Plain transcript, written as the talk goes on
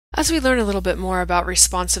As we learn a little bit more about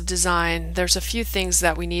responsive design, there's a few things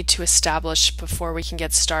that we need to establish before we can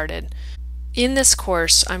get started. In this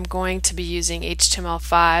course, I'm going to be using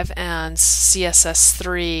HTML5 and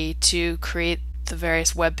CSS3 to create the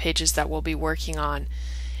various web pages that we'll be working on.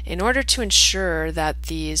 In order to ensure that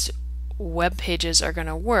these web pages are going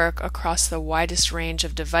to work across the widest range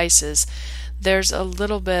of devices, there's a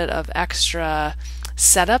little bit of extra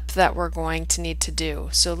setup that we're going to need to do.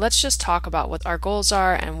 So let's just talk about what our goals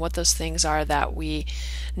are and what those things are that we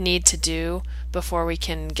need to do before we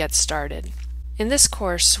can get started. In this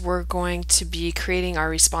course, we're going to be creating our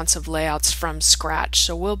responsive layouts from scratch.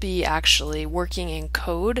 So we'll be actually working in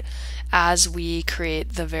code as we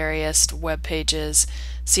create the various web pages,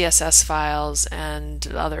 CSS files,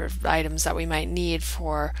 and other items that we might need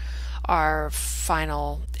for our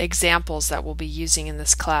final examples that we'll be using in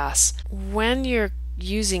this class. When you're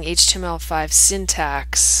using HTML5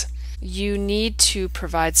 syntax, you need to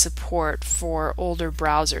provide support for older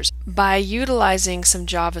browsers. By utilizing some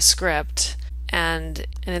JavaScript and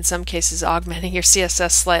in some cases augmenting your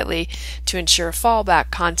CSS slightly to ensure fallback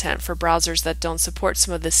content for browsers that don't support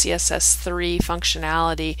some of the CSS3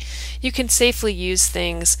 functionality, you can safely use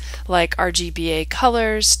things like RGBA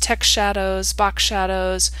colors, text shadows, box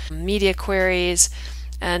shadows, media queries,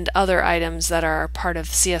 and other items that are part of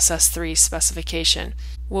CSS3 specification.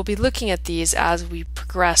 We'll be looking at these as we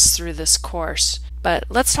progress through this course, but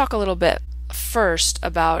let's talk a little bit first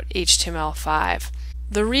about HTML5.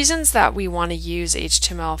 The reasons that we want to use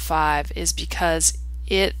HTML5 is because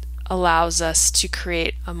it allows us to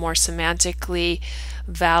create a more semantically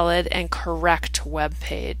valid and correct web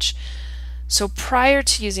page. So prior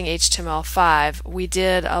to using HTML5, we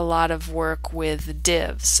did a lot of work with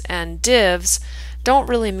divs, and divs don't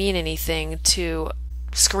really mean anything to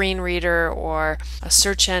screen reader or a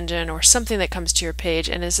search engine or something that comes to your page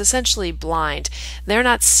and is essentially blind. They're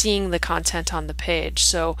not seeing the content on the page.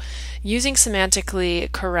 So using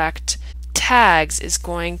semantically correct tags is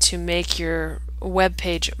going to make your web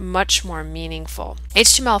page much more meaningful.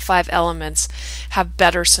 HTML5 elements have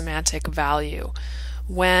better semantic value.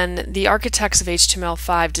 When the architects of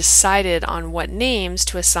HTML5 decided on what names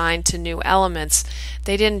to assign to new elements,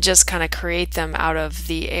 they didn't just kind of create them out of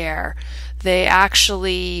the air. They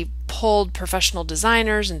actually polled professional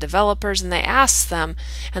designers and developers, and they asked them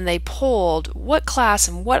and they polled what class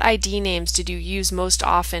and what ID names did you use most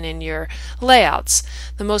often in your layouts.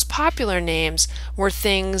 The most popular names were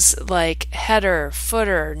things like header,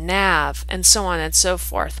 footer, nav, and so on and so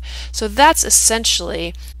forth. So that's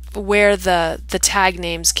essentially where the tag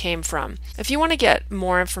names came from. If you want to get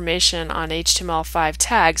more information on HTML5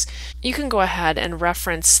 tags, you can go ahead and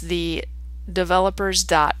reference the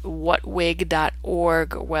developers.whatwig.org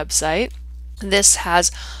website. This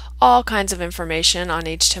has all kinds of information on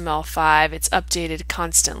HTML5. It's updated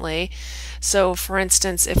constantly. So for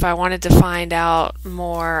instance, if I wanted to find out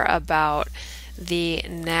more about the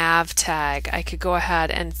nav tag, I could go ahead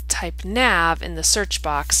and type nav in the search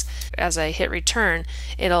box. As I hit return,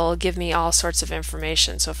 it'll give me all sorts of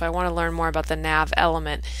information. So if I want to learn more about the nav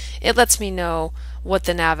element, it lets me know what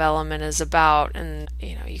the nav element is about, and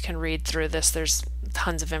you can read through this. There's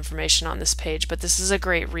tons of information on this page, but this is a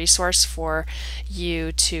great resource for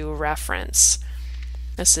you to reference.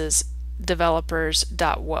 This is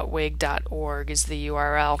developers.whatwig.org is the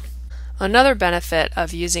URL. Another benefit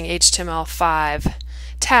of using HTML5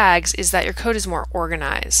 tags is that your code is more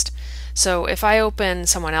organized. So if I open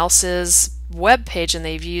someone else's web page and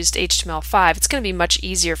they've used HTML5, it's going to be much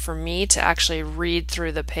easier for me to actually read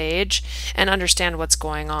through the page and understand what's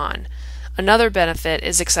going on. Another benefit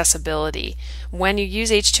is accessibility. When you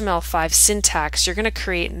use HTML5 syntax, you're going to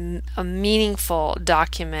create a meaningful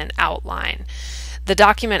document outline. The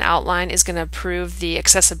document outline is going to improve the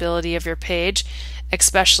accessibility of your page,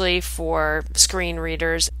 especially for screen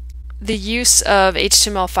readers. The use of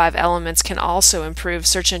HTML5 elements can also improve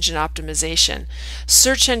search engine optimization.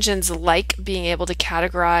 Search engines like being able to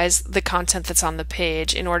categorize the content that's on the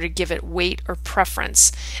page in order to give it weight or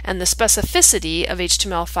preference, and the specificity of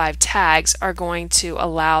HTML5 tags are going to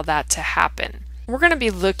allow that to happen. We're going to be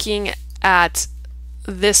looking at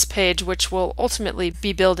this page, which we'll ultimately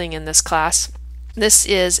be building in this class. This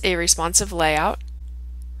is a responsive layout.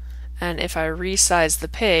 And if I resize the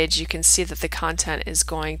page, you can see that the content is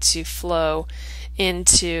going to flow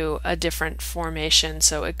into a different formation.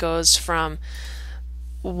 So it goes from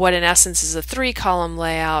what in essence is a 3-column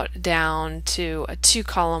layout down to a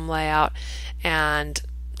 2-column layout, and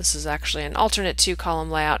This is actually an alternate 2-column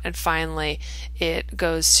layout, and finally it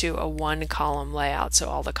goes to a 1-column layout, so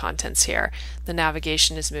all the content's here. The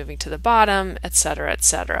navigation is moving to the bottom, etc.,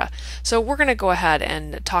 etc. So we're going to go ahead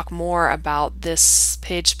and talk more about this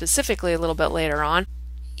page specifically a little bit later on.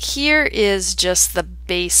 Here is just the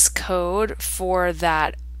base code for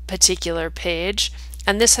that particular page,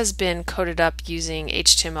 and this has been coded up using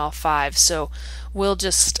HTML5, so we'll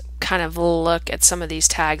just kind of look at some of these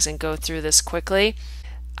tags and go through this quickly.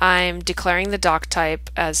 I'm declaring the doc type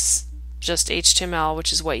as just HTML,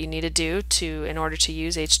 which is what you need to do in order to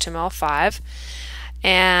use HTML5.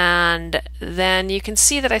 And then you can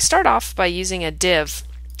see that I start off by using a div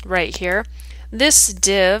right here. This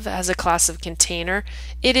div has a class of container.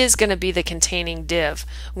 It is going to be the containing div.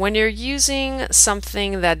 When you're using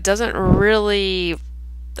something that doesn't really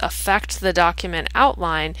affect the document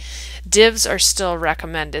outline, divs are still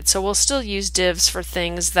recommended. So we'll still use divs for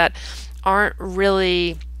things that aren't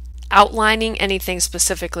really outlining anything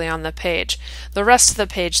specifically on the page. The rest of the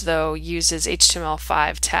page, though, uses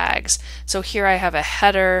HTML5 tags. So here I have a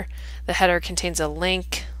header. The header contains a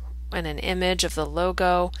link and an image of the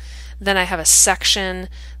logo. Then I have a section.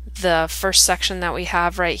 The first section that we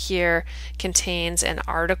have right here contains an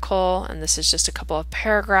article, and this is just a couple of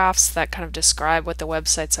paragraphs that kind of describe what the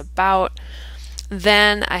website's about.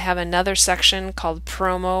 Then I have another section called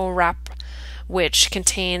promo wrap, which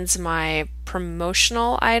contains my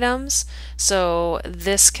promotional items. So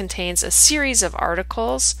this contains a series of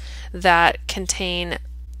articles that contain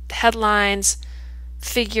headlines,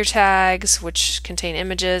 figure tags, which contain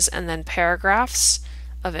images, and then paragraphs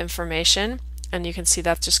of information. And you can see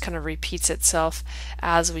that just kind of repeats itself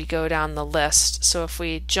as we go down the list. So if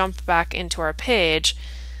we jump back into our page,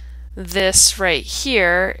 this right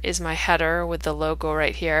here is my header with the logo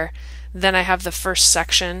right here. Then I have the first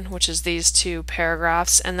section, which is these 2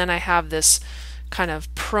 paragraphs, and then I have this kind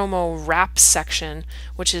of promo wrap section,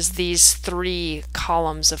 which is these 3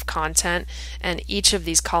 columns of content, and each of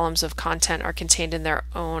these columns of content are contained in their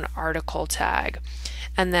own article tag.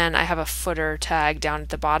 And then I have a footer tag down at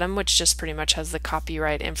the bottom, which just pretty much has the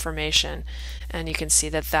copyright information, and you can see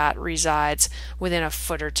that that resides within a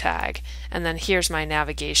footer tag. And then here's my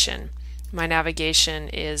navigation. My navigation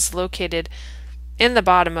is located in the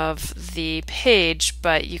bottom of the page,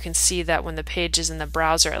 but you can see that when the page is in the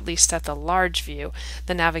browser, at least at the large view,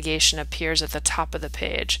 the navigation appears at the top of the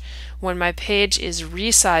page. When my page is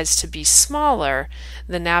resized to be smaller,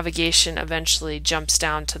 the navigation eventually jumps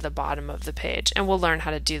down to the bottom of the page, and we'll learn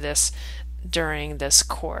how to do this during this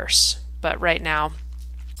course. But right now,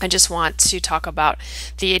 I just want to talk about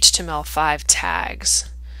the HTML5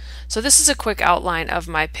 tags. So this is a quick outline of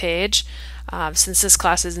my page. Since this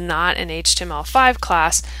class is not an HTML5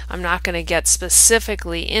 class, I'm not going to get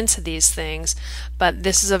specifically into these things, but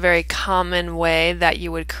this is a very common way that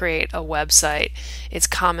you would create a website. It's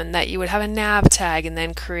common that you would have a nav tag and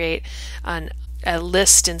then create a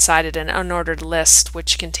list inside it, an unordered list,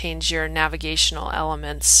 which contains your navigational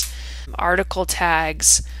elements. Article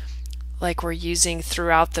tags, like we're using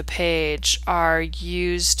throughout the page, are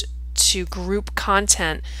used to group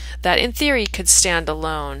content that in theory could stand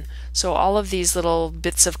alone. So all of these little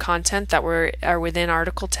bits of content that are within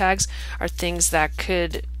article tags are things that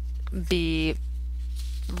could be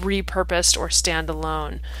repurposed or stand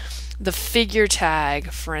alone. The figure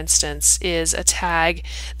tag, for instance, is a tag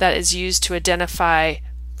that is used to identify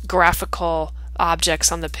graphical objects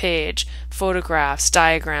on the page, photographs,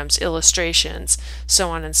 diagrams, illustrations, so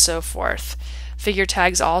on and so forth. Figure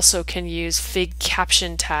tags also can use fig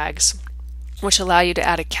caption tags, which allow you to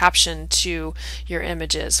add a caption to your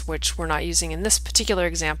images, which we're not using in this particular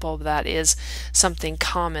example, but that is something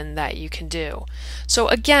common that you can do. So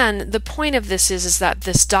again, the point of this is that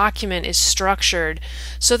this document is structured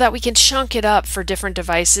so that we can chunk it up for different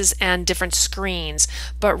devices and different screens.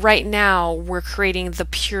 But right now, we're creating the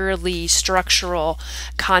purely structural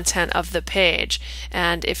content of the page.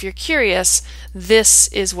 And if you're curious, this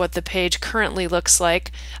is what the page currently looks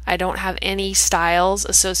like. I don't have any styles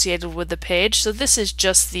associated with the page. So this is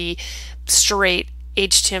just the straight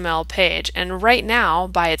HTML page, and right now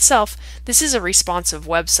by itself this is a responsive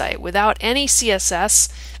website. Without any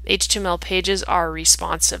CSS, HTML pages are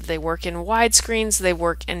responsive. They work in wide screens, they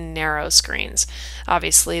work in narrow screens.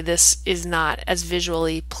 Obviously this is not as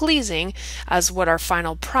visually pleasing as what our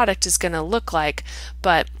final product is going to look like,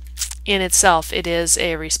 but in itself it is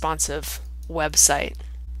a responsive website.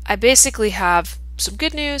 I basically have some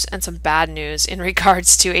good news and some bad news in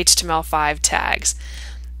regards to HTML5 tags.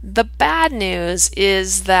 The bad news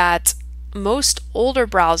is that most older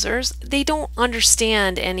browsers, they don't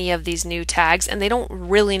understand any of these new tags and they don't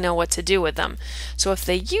really know what to do with them. So if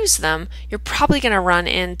they use them, you're probably going to run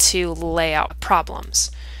into layout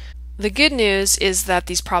problems. The good news is that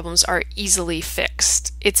these problems are easily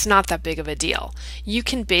fixed. It's not that big of a deal. You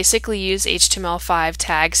can basically use HTML5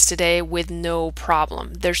 tags today with no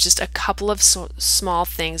problem. There's just a couple of small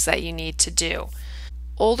things that you need to do.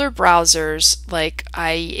 Older browsers like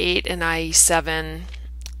IE8 and IE7,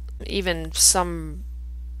 even some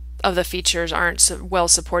of the features aren't well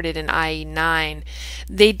supported in IE9,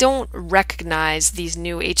 they don't recognize these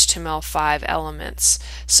new HTML5 elements.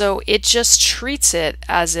 So it just treats it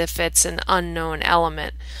as if it's an unknown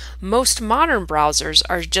element. Most modern browsers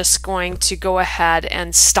are just going to go ahead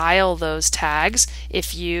and style those tags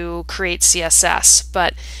if you create CSS,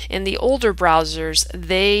 but in the older browsers,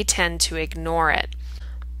 they tend to ignore it.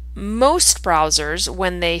 Most browsers,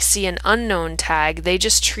 when they see an unknown tag, they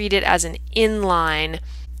just treat it as an inline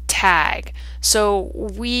tag. So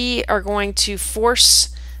we are going to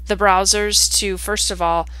force the browsers to, first of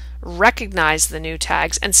all, recognize the new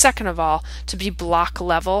tags, and second of all, to be block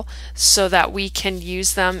level so that we can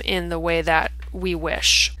use them in the way that we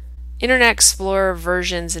wish. Internet Explorer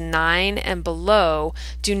versions 9 and below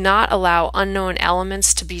do not allow unknown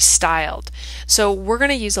elements to be styled. So we're going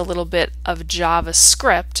to use a little bit of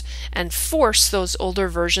JavaScript and force those older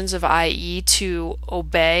versions of IE to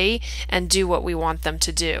obey and do what we want them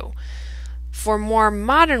to do. For more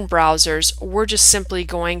modern browsers, we're just simply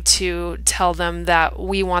going to tell them that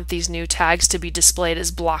we want these new tags to be displayed as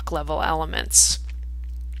block level elements.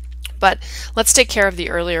 But let's take care of the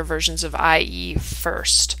earlier versions of IE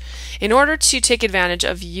first. In order to take advantage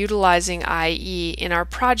of utilizing IE in our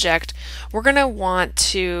project, we're going to want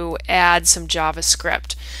to add some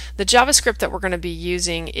JavaScript. The JavaScript that we're going to be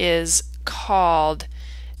using is called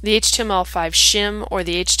the HTML5 shim or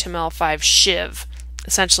the HTML5 shiv.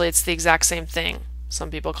 Essentially, it's the exact same thing. Some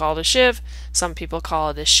people call it a shiv, some people call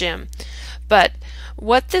it a shim. But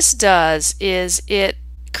what this does is it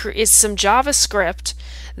is some JavaScript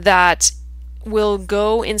that will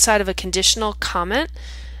go inside of a conditional comment.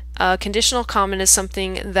 A conditional comment is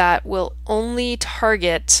something that will only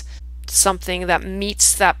target something that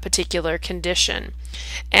meets that particular condition.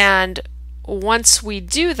 And once we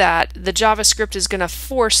do that, the JavaScript is going to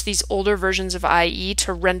force these older versions of IE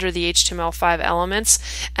to render the HTML5 elements,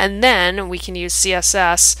 and then we can use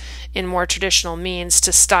CSS in more traditional means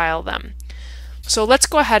to style them. So let's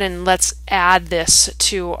go ahead and let's add this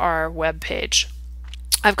to our web page.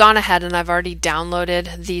 I've gone ahead and I've already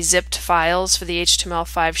downloaded the zipped files for the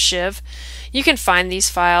HTML5 shiv. You can find these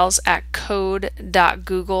files at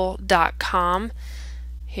code.google.com.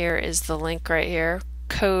 Here is the link right here,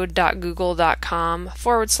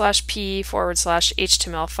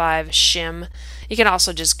 code.google.com/p/HTML5 shim. You can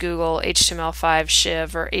also just Google HTML5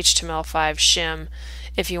 shiv or HTML5 shim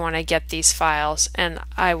if you want to get these files, and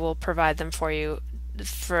I will provide them for you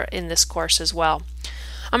in this course as well.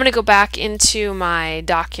 I'm going to go back into my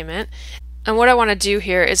document, and what I want to do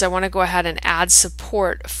here is I want to go ahead and add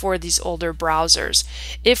support for these older browsers.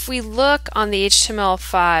 If we look on the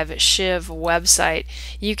HTML5 shiv website,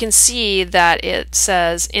 you can see that it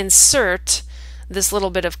says insert this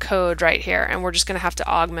little bit of code right here, and we're just going to have to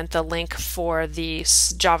augment the link for the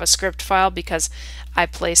JavaScript file because I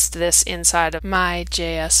placed this inside of my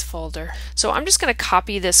JS folder. So I'm just going to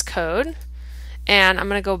copy this code, and I'm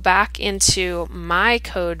going to go back into my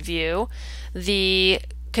code view. The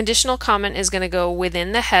conditional comment is going to go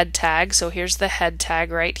within the head tag, so here's the head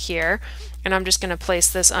tag right here, and I'm just going to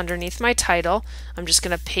place this underneath my title. I'm just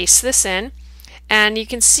going to paste this in, and you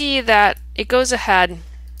can see that it goes ahead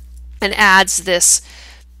and adds this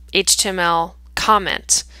HTML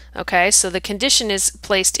comment. Okay, so the condition is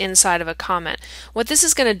placed inside of a comment. What this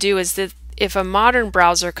is going to do is that if a modern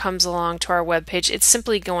browser comes along to our web page, it's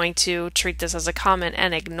simply going to treat this as a comment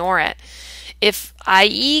and ignore it. If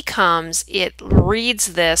IE comes, it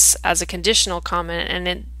reads this as a conditional comment,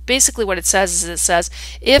 and basically what it says is it says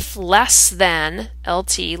if less than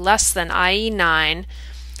LT, less than IE9,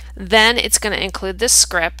 then it's going to include this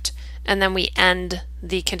script, and then we end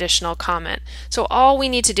the conditional comment. So all we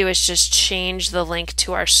need to do is just change the link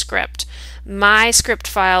to our script. My script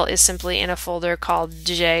file is simply in a folder called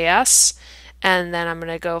JS, and then I'm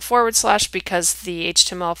going to go / because the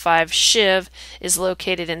HTML5 shiv is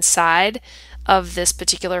located inside of this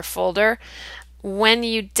particular folder. When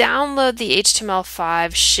you download the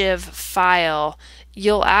HTML5 shiv file,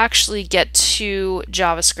 you'll actually get two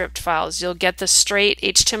JavaScript files. You'll get the straight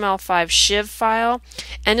HTML5 shiv file,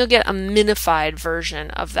 and you'll get a minified version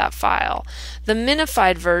of that file. The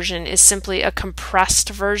minified version is simply a compressed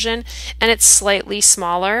version, and it's slightly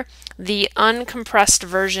smaller. The uncompressed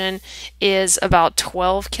version is about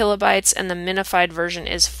 12 kilobytes, and the minified version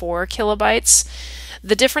is 4 kilobytes.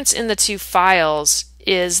 The difference in the two files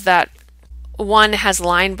is that one has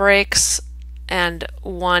line breaks and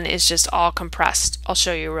one is just all compressed. I'll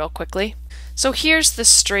show you real quickly. So here's the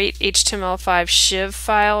straight HTML5 shiv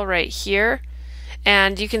file right here,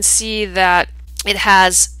 and you can see that it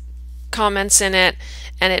has comments in it,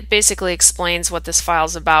 and it basically explains what this file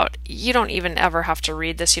is about. You don't even ever have to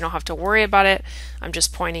read this. You don't have to worry about it. I'm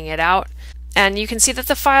just pointing it out. And you can see that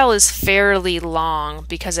the file is fairly long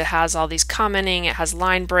because it has all these commenting, it has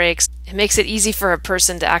line breaks. It makes it easy for a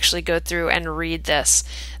person to actually go through and read this.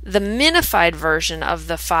 The minified version of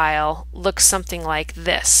the file looks something like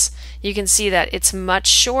this. You can see that it's much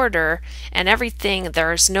shorter, and everything,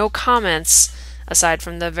 there's no comments aside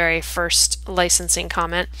from the very first licensing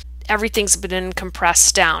comment. Everything's been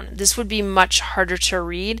compressed down. This would be much harder to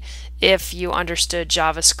read if you understood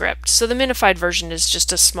JavaScript. So the minified version is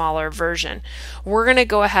just a smaller version. We're going to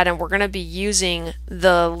go ahead and we're going to be using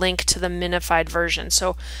the link to the minified version.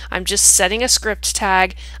 So I'm just setting a script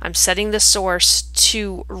tag. I'm setting the source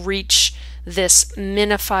to reach this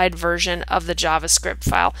minified version of the JavaScript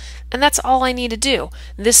file. And that's all I need to do.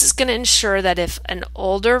 This is going to ensure that if an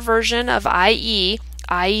older version of IE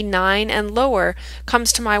 9 and lower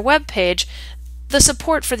comes to my web page, the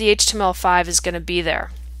support for the HTML5 is going to be there.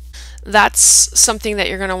 That's something that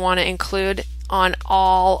you're going to want to include on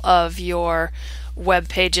all of your web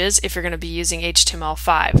pages if you're going to be using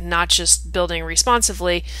HTML5, not just building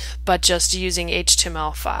responsively, but just using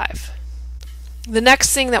HTML5. The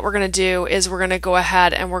next thing that we're going to do is we're going to go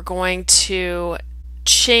ahead and we're going to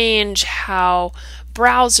change how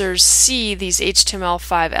browsers see these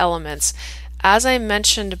HTML5 elements. As I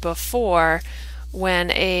mentioned before, when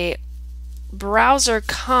a browser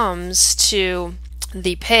comes to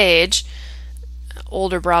the page,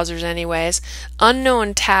 older browsers anyways,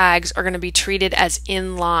 unknown tags are going to be treated as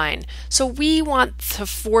inline. So we want to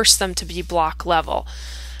force them to be block level.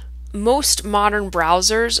 Most modern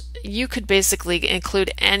browsers, you could basically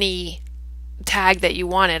include any tag that you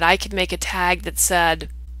wanted. I could make a tag that said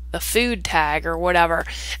a food tag or whatever,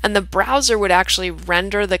 and the browser would actually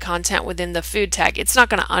render the content within the food tag. It's not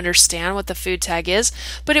going to understand what the food tag is,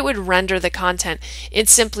 but it would render the content. It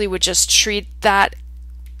simply would just treat that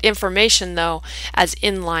information though as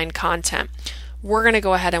inline content. We're going to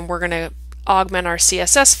go ahead and we're going to augment our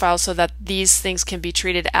CSS file so that these things can be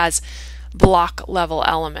treated as block level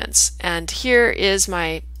elements. And here is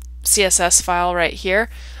my CSS file right here.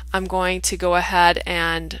 I'm going to go ahead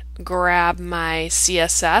and grab my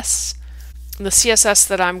CSS. The CSS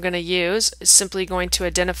that I'm going to use is simply going to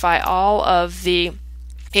identify all of the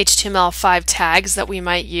HTML5 tags that we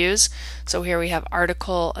might use. So here we have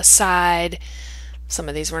article, aside, some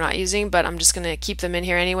of these we're not using, but I'm just going to keep them in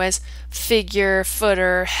here anyways. Figure,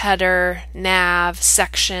 footer, header, nav,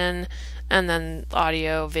 section, and then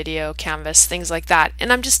audio, video, canvas, things like that.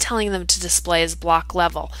 And I'm just telling them to display as block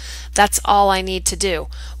level. That's all I need to do.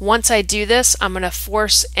 Once I do this, I'm going to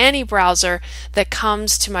force any browser that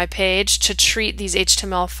comes to my page to treat these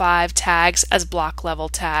HTML5 tags as block level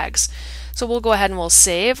tags. So we'll go ahead and we'll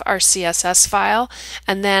save our CSS file,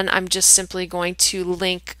 and then I'm just simply going to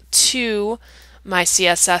link to my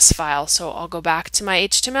CSS file. So I'll go back to my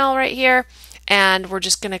HTML right here, and we're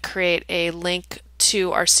just going to create a link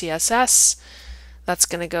to our CSS. That's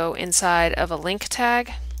going to go inside of a link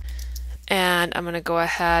tag, and I'm going to go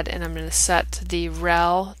ahead and I'm going to set the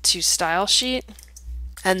rel to style sheet,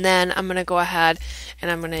 and then I'm going to go ahead and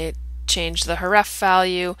I'm going to change the href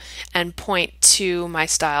value and point to my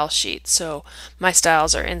style sheet. So my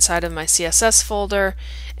styles are inside of my CSS folder,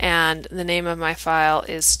 and the name of my file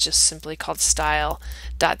is just simply called style.css.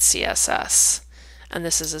 And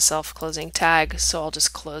this is a self-closing tag, so I'll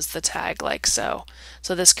just close the tag like so.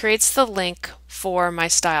 So this creates the link for my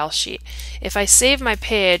style sheet. If I save my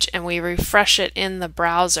page and we refresh it in the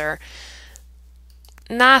browser,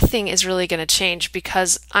 nothing is really going to change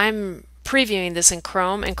because I'm previewing this in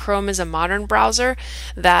Chrome, and Chrome is a modern browser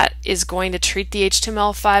that is going to treat the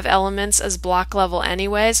HTML5 elements as block level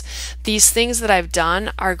anyways. These things that I've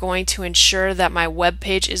done are going to ensure that my web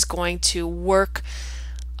page is going to work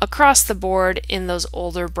across the board in those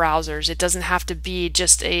older browsers. It doesn't have to be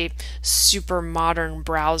just a super modern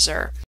browser.